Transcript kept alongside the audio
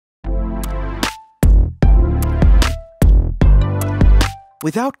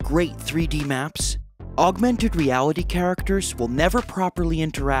Without great 3D maps, augmented reality characters will never properly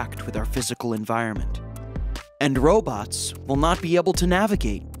interact with our physical environment, and robots will not be able to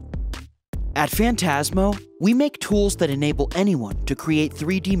navigate. At Fantasmo, we make tools that enable anyone to create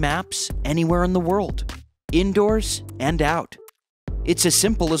 3D maps anywhere in the world, indoors and out. It's as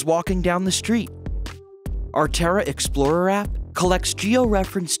simple as walking down the street. Our Terra Explorer app collects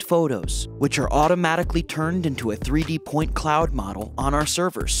geo-referenced photos, which are automatically turned into a 3D point cloud model on our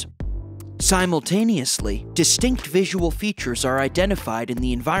servers. Simultaneously, distinct visual features are identified in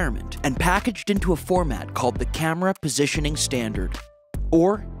the environment and packaged into a format called the Camera Positioning Standard,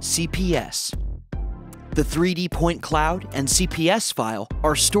 or C.P.S. The 3D point cloud and C.P.S. file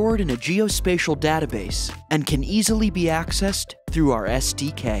are stored in a geospatial database and can easily be accessed through our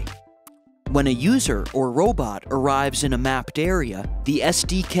SDK. When a user or robot arrives in a mapped area, the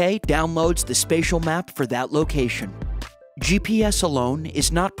SDK downloads the spatial map for that location. GPS alone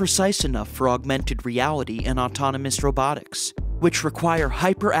is not precise enough for augmented reality and autonomous robotics, which require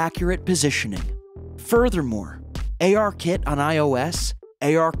hyper-accurate positioning. Furthermore, ARKit on iOS,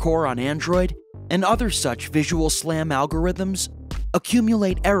 ARCore on Android, and other such visual SLAM algorithms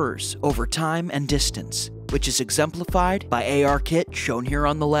accumulate errors over time and distance, which is exemplified by ARKit shown here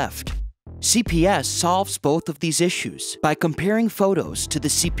on the left. C.P.S. solves both of these issues by comparing photos to the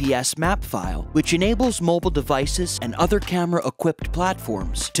C.P.S. map file, which enables mobile devices and other camera-equipped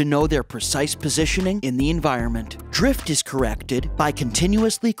platforms to know their precise positioning in the environment. Drift is corrected by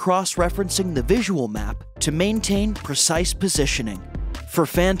continuously cross-referencing the visual map to maintain precise positioning. For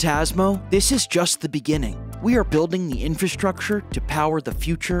Fantasmo, this is just the beginning. We are building the infrastructure to power the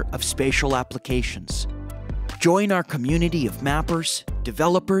future of spatial applications. Join our community of mappers,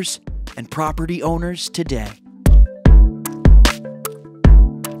 developers, and property owners today.